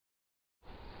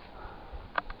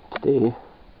Today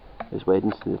is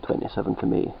Wednesday the 27th of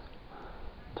May.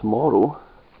 Tomorrow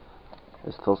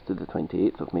is Thursday the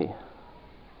 28th of May.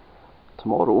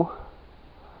 Tomorrow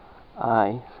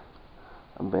I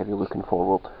am very looking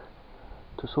forward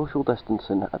to social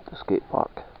distancing at the skate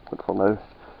park, but for now,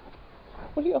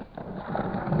 we're here.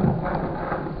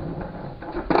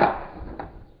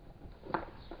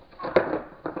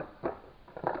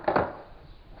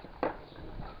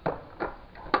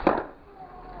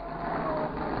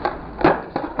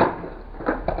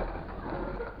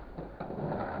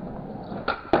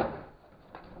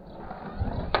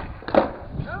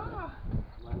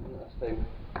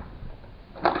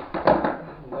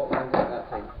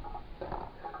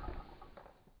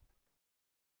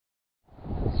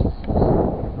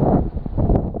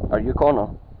 Are you Connor?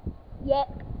 Yep.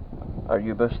 Are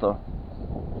you Buster?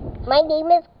 My name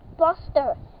is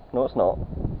Buster. No, it's not.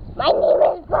 My name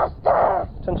is Buster.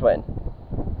 Since when?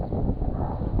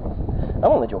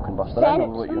 I'm only joking, Buster. I know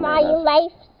what Since your my name is.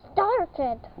 life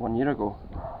started. 1 year ago.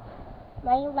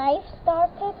 My life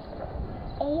started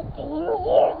 18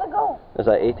 years ago. Is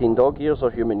that 18 dog years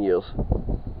or human years?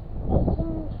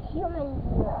 18 human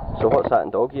years. So what's that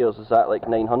in dog years? Is that like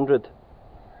 900?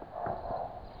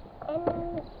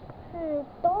 In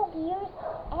dog years,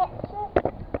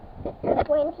 it's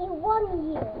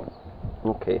 21 years.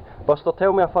 Okay. Buster,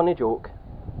 tell me a funny joke.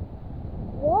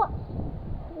 What?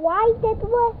 Why did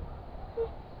the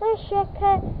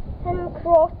chicken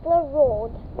cross the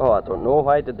road? Oh, I don't know.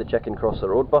 Why did the chicken cross the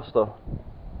road, Buster?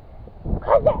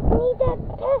 Because it needed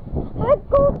to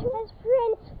go to his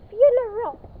friend's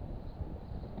funeral.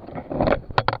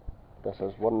 This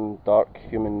is one dark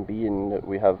human being that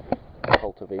we have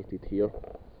cultivated here.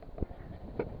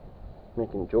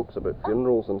 Making jokes about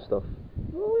funerals and stuff.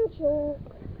 No joke.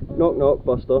 Knock knock,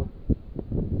 Buster.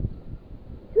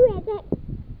 Who is it?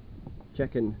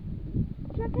 Chicken.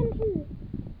 Chicken who?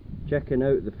 Checking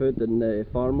out the food in the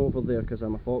farm over there because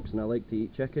I'm a fox and I like to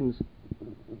eat chickens.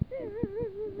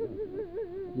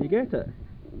 You get it?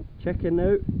 Checking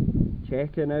out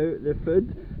the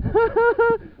food.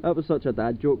 That was such a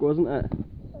dad joke, wasn't it?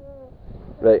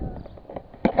 Right.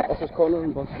 This is Connor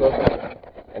and Buster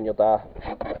and your dad,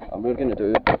 and we're going to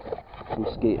do some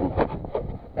skating.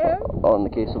 Or in the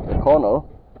case of the Connor,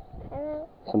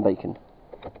 some biking.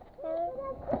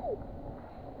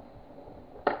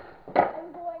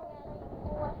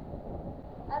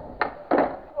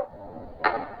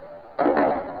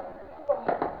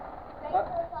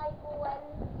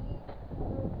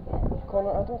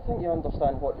 Connor, I don't think you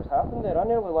understand what just happened there. I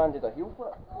nearly landed a heel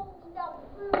flip.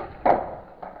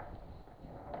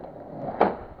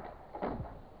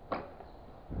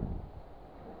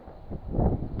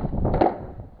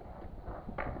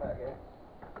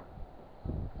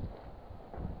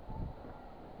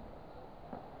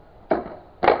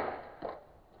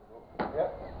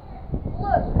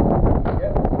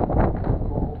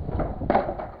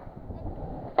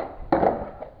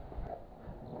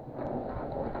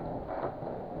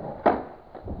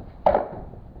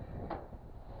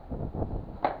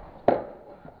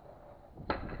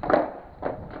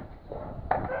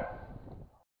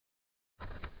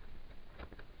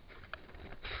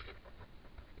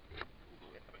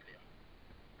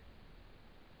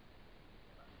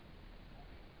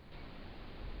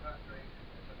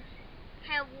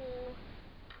 Hello.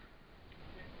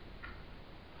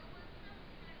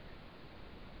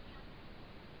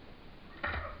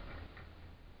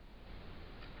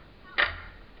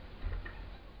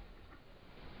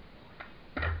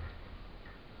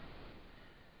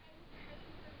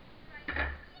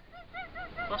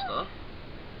 Buster,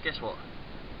 guess what?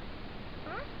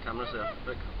 Huh? Camera's there.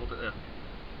 Look, hold it there.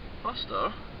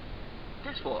 Buster,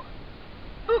 guess what?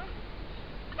 Look!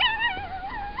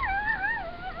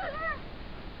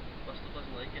 Buster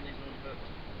doesn't like getting his own foot.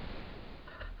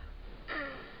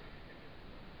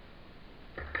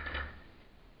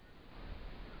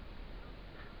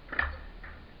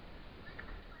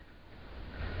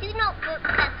 Do not book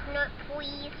this note,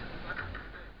 please.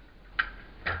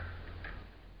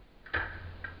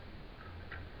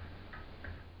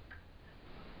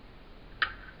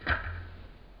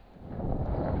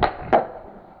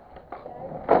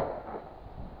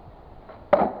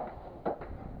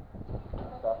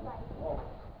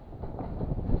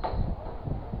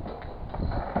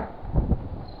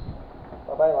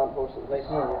 Bye-bye lamppost, it was nice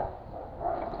knowing you.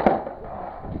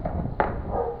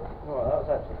 Oh, that was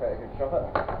actually quite a good shot.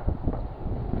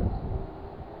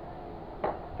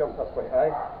 Jumped up quite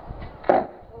high.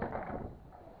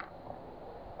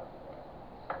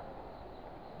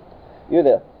 You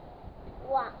there?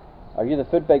 What? Are you the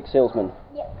food bike salesman?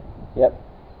 Yep. Yep.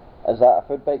 Is that a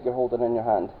food bike you're holding in your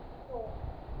hand?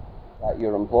 That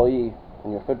your employee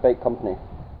in your food bike company?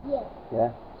 Yes. Yeah?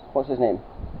 What's his name?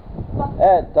 What?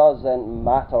 It doesn't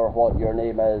matter what your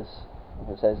name is.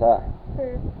 Who says that?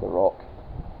 Who? The Rock.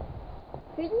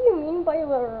 Who do you mean by The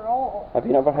Rock? Have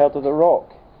you never heard of The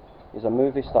Rock? He's a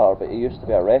movie star, but he used to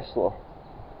be a wrestler.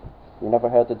 You never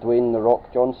heard of Dwayne The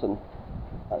Rock Johnson?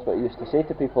 That's what he used to say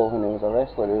to people when he was a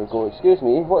wrestler. He would go, "Excuse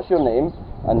me, what's your name?"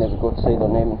 And they would go to say their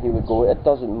name, and he would go, "It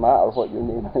doesn't matter what your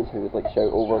name is." He would like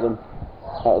shout over them.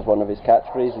 That was one of his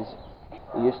catchphrases.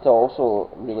 He used to also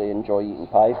really enjoy eating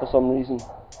pie for some reason.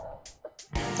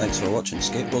 Thanks for watching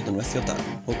Skateboarding with your dad.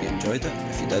 Hope you enjoyed it.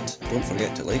 If you did, don't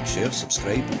forget to like, share,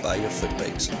 subscribe and buy your food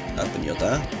bikes. I've been your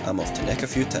dad. I'm off to neck a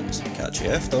few tins. Catch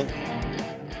you after.